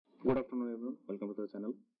Good afternoon everyone, welcome to the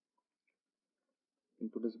channel.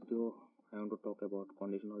 In today's video I want to talk about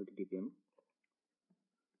conditional DDPM.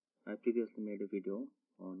 I previously made a video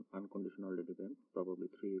on unconditional DDPM probably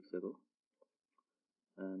 3 weeks ago,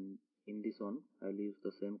 and in this one I'll use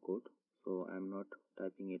the same code, so I'm not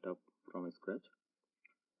typing it up from scratch.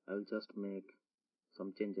 I will just make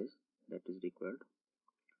some changes that is required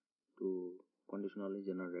to conditionally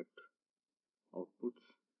generate outputs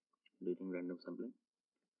during random sampling.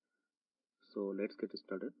 So let's get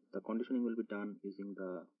started. The conditioning will be done using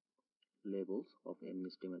the labels of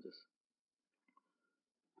MNIST images.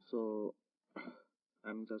 So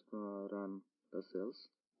I'm just gonna run the cells.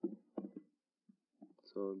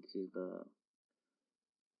 So this is the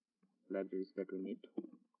libraries that we need.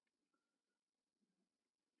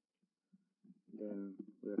 Then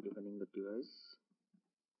we are defining the device.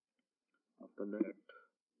 After that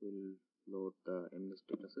we'll load the MNIST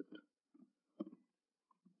dataset.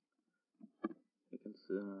 You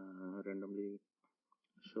can randomly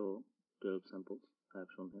show 12 samples I have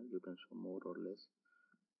shown here. You can show more or less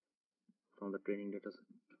from the training dataset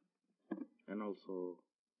and also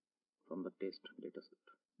from the test dataset.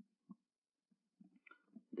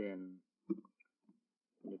 Then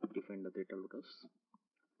we need to define the data loaders.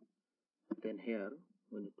 Then here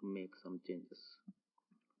we need to make some changes.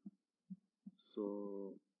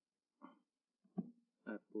 So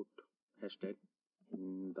I put hashtag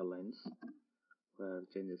in the lines where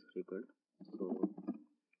changes required. So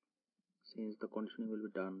since the conditioning will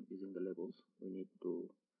be done using the labels, we need to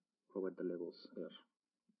provide the labels here,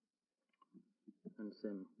 and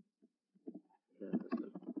same here as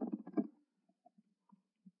well.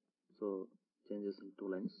 So changes in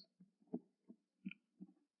 2 lines.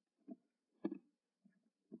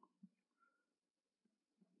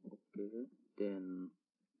 Okay, then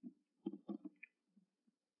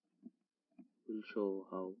we'll show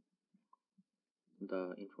how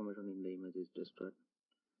the information in the image is destroyed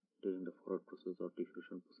during the forward process or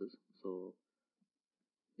diffusion process. So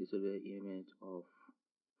this will be an image of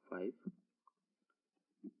 5.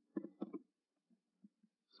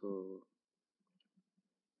 So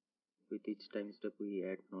with each time step we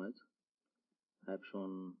add noise. I have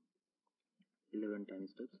shown 11 time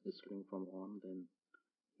steps starting from 1, then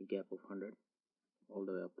a gap of 100 all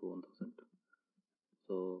the way up to 1000.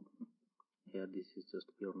 So here this is just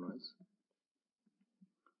pure noise.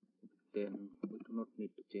 Then we do not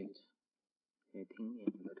need to change anything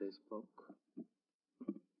in the raise block.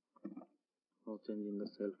 No change in the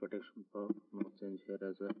self protection block, no change here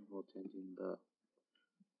as well, no change in the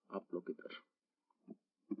up block either.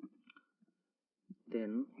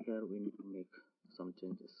 Then here we need to make some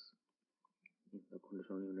changes in the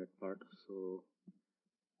conditional unit part. So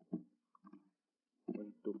we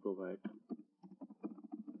need to provide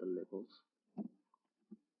the labels.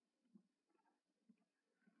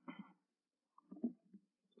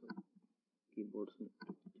 So keyboards need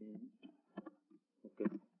to change. Okay.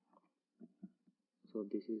 So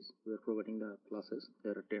this is, we are providing the classes.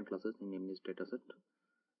 There are 10 classes in MNIST dataset.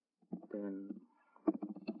 Then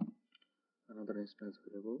another instance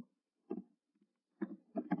variable.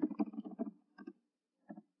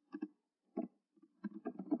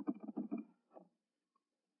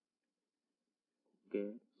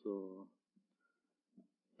 Okay, so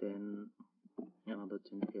then another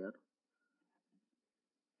change here.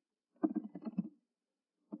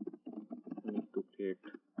 We need to create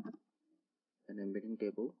an embedding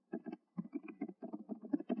table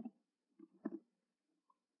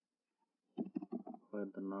where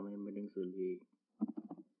the num embeddings will be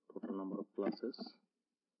total number of classes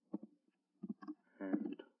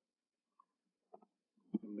and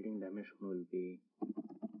embedding dimension will be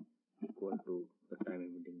equal to the time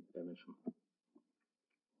embedding dimension.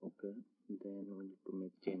 Okay, then we need to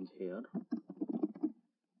make change here.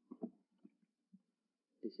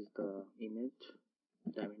 This is the image,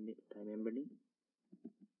 time embedding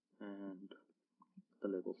and the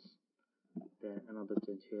labels. Then another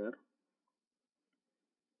change here.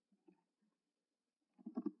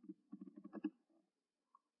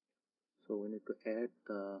 So we need to add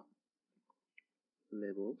the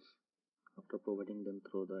labels after providing them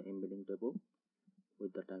through the embedding table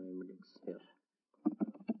with the time embeddings here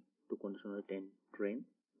to conditionally train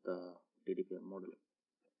the DDPM model.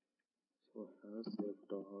 So here self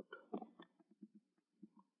dot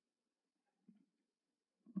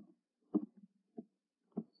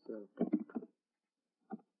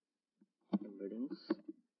embeddings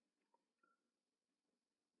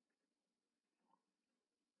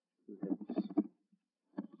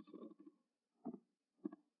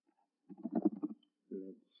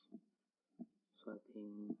labels. So I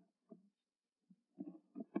think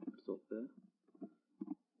Okay,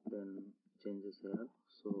 then changes here.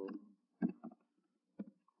 So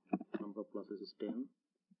number of classes is 10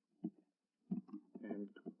 and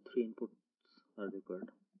 3 inputs are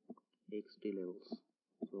required, xt levels.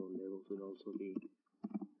 So levels will also be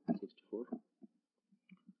 64.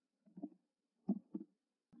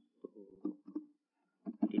 So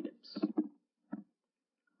dtaps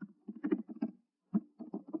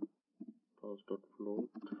toss.float,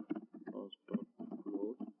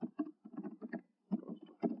 toss.float,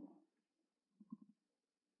 toss.float.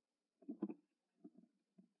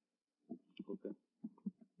 Okay,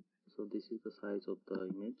 so this is the size of the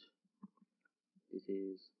image. This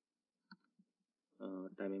is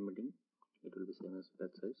time embedding, it will be same as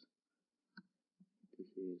batch size. This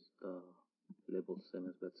is the label, same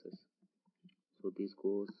as batch size. So this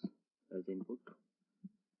goes as input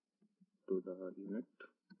to the unit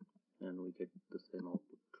and we get the same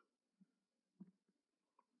output.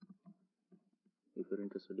 If you're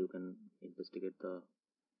interested, you can investigate the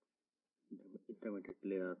intermediate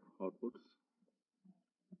layer outputs.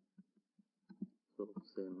 So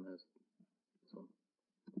same as this one.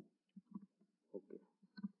 Okay,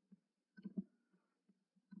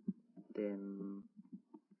 then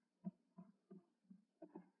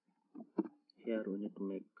here we need to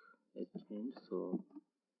make a change. So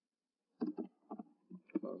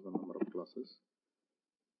pass the number of classes.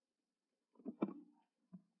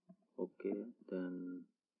 Okay, then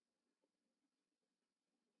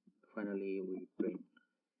finally we train.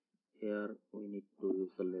 Here we need to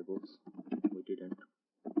use the labels. We didn't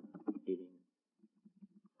during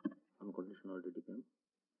unconditional DDPM.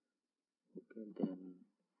 Okay, then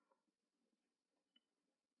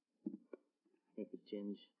make a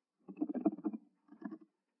change.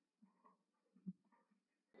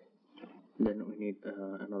 Then we need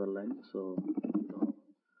another line. So the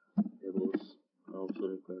labels are also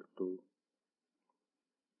required to.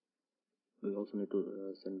 We also need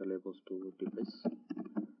to send the labels to 𝗃𝗶𝗵𝗵.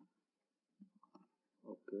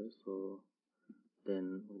 Okay, so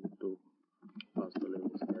then we need to pass the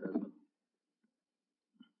labels here as well.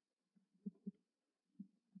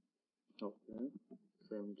 Okay,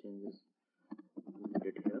 same changes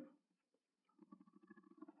needed here.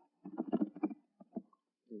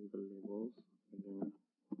 These are the labels again.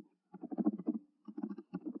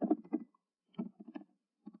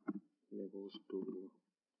 Labels to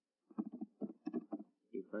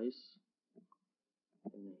device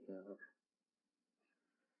and here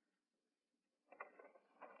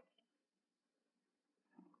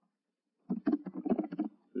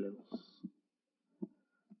labels.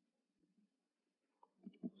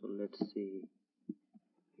 So let's see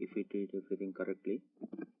if we did everything correctly.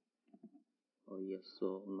 Oh yes,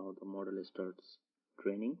 so now the model starts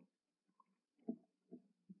training.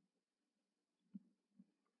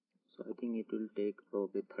 So I think it will take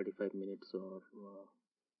probably 35 minutes or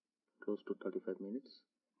close to 35 minutes.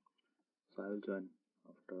 So I will join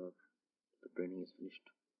after the training is finished.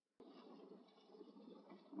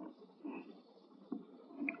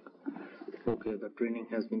 Okay, the training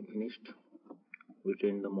has been finished. We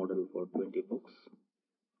trained the model for 20 books.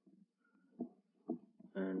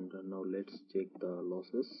 And now let's check the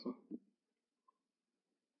losses.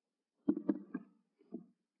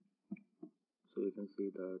 So you can see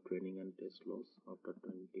the training and test loss after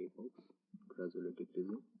 20 books gradually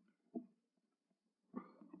decreasing.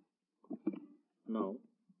 Now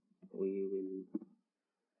we will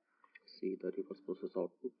see the reverse process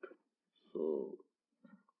output. So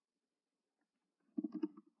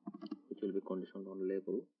it will be conditioned on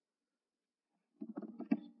label.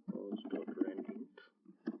 Pause.randint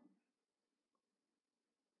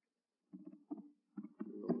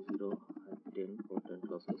low 0 high 10 for 10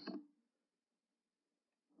 classes.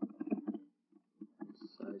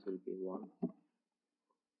 Size will be 1.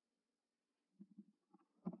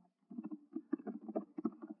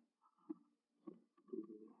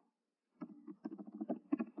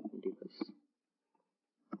 Device.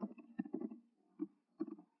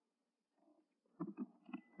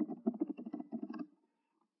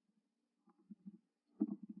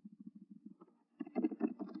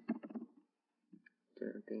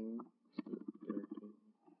 Generating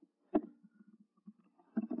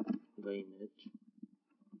the image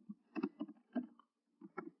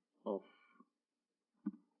of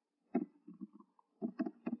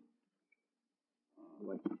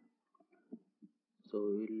y. So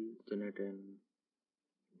we will generate an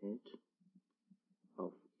image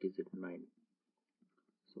of digit 9.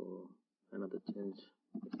 So another change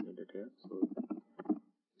is needed here. So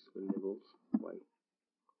this will labels y.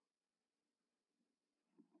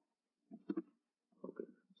 Okay,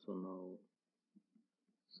 so now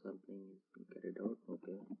sampling is being carried out.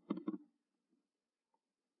 Okay,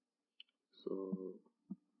 so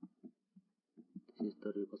this is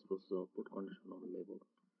the reverse process output conditional label.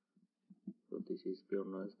 So this is pure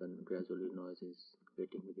noise, then gradually noise is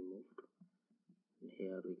getting removed. And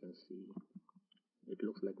here we can see it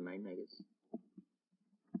looks like 9, I guess,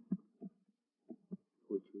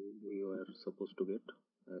 which we were supposed to get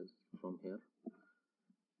as from here.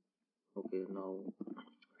 Okay, now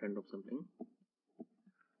random sampling,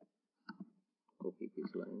 copy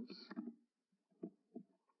these lines.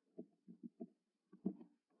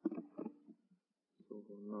 So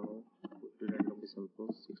now we will randomly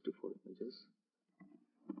sample 64 images.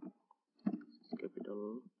 This is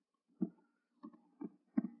capital.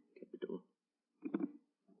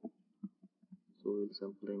 So we'll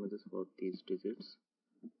sample the images for these digits,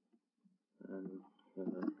 and here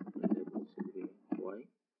the labels will be Y.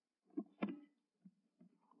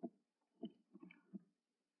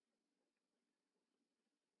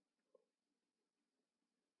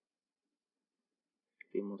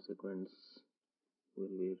 Few more sequence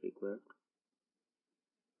will be required.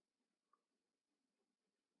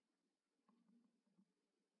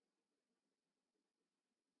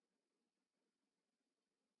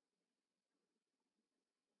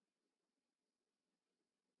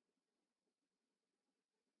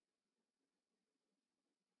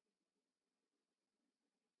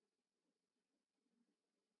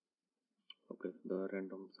 Okay, the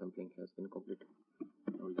random sampling has been completed.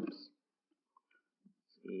 Now let's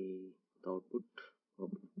see the output.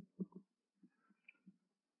 Okay.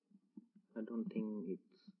 I don't think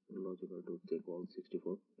it's logical to check all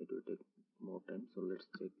 64. It will take more time. So let's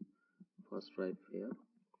check first drive here,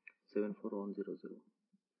 74100.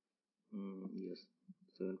 Yes,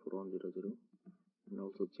 74100. And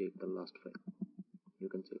also check the last 5. You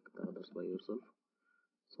can check the others by yourself.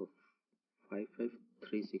 So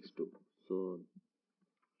 55362. So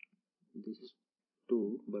this is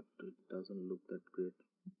 2, but it doesn't look that great.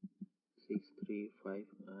 635,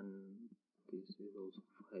 and this is also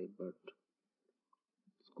 5, but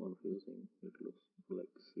it's confusing. It looks like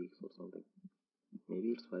 6 or something.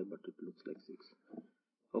 Maybe it's 5, but it looks like 6.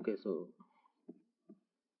 Okay, so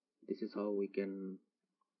this is how we can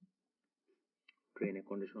train a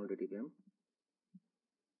conditional DDPM,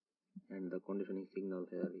 and the conditioning signal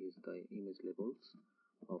here is the image labels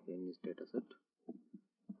of MNIST dataset.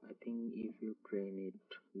 I think if you train it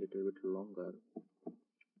little bit longer,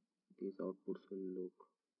 these outputs will look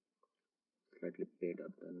slightly better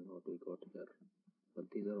than what we got here. But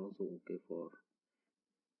these are also okay for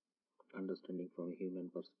understanding from a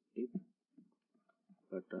human perspective.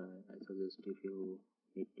 But I suggest if you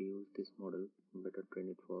need to use this model, better train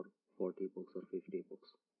it for 40 epochs or 50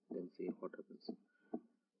 epochs, then see what happens.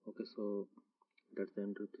 Okay, so that's the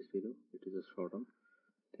end of this video. It is a short one.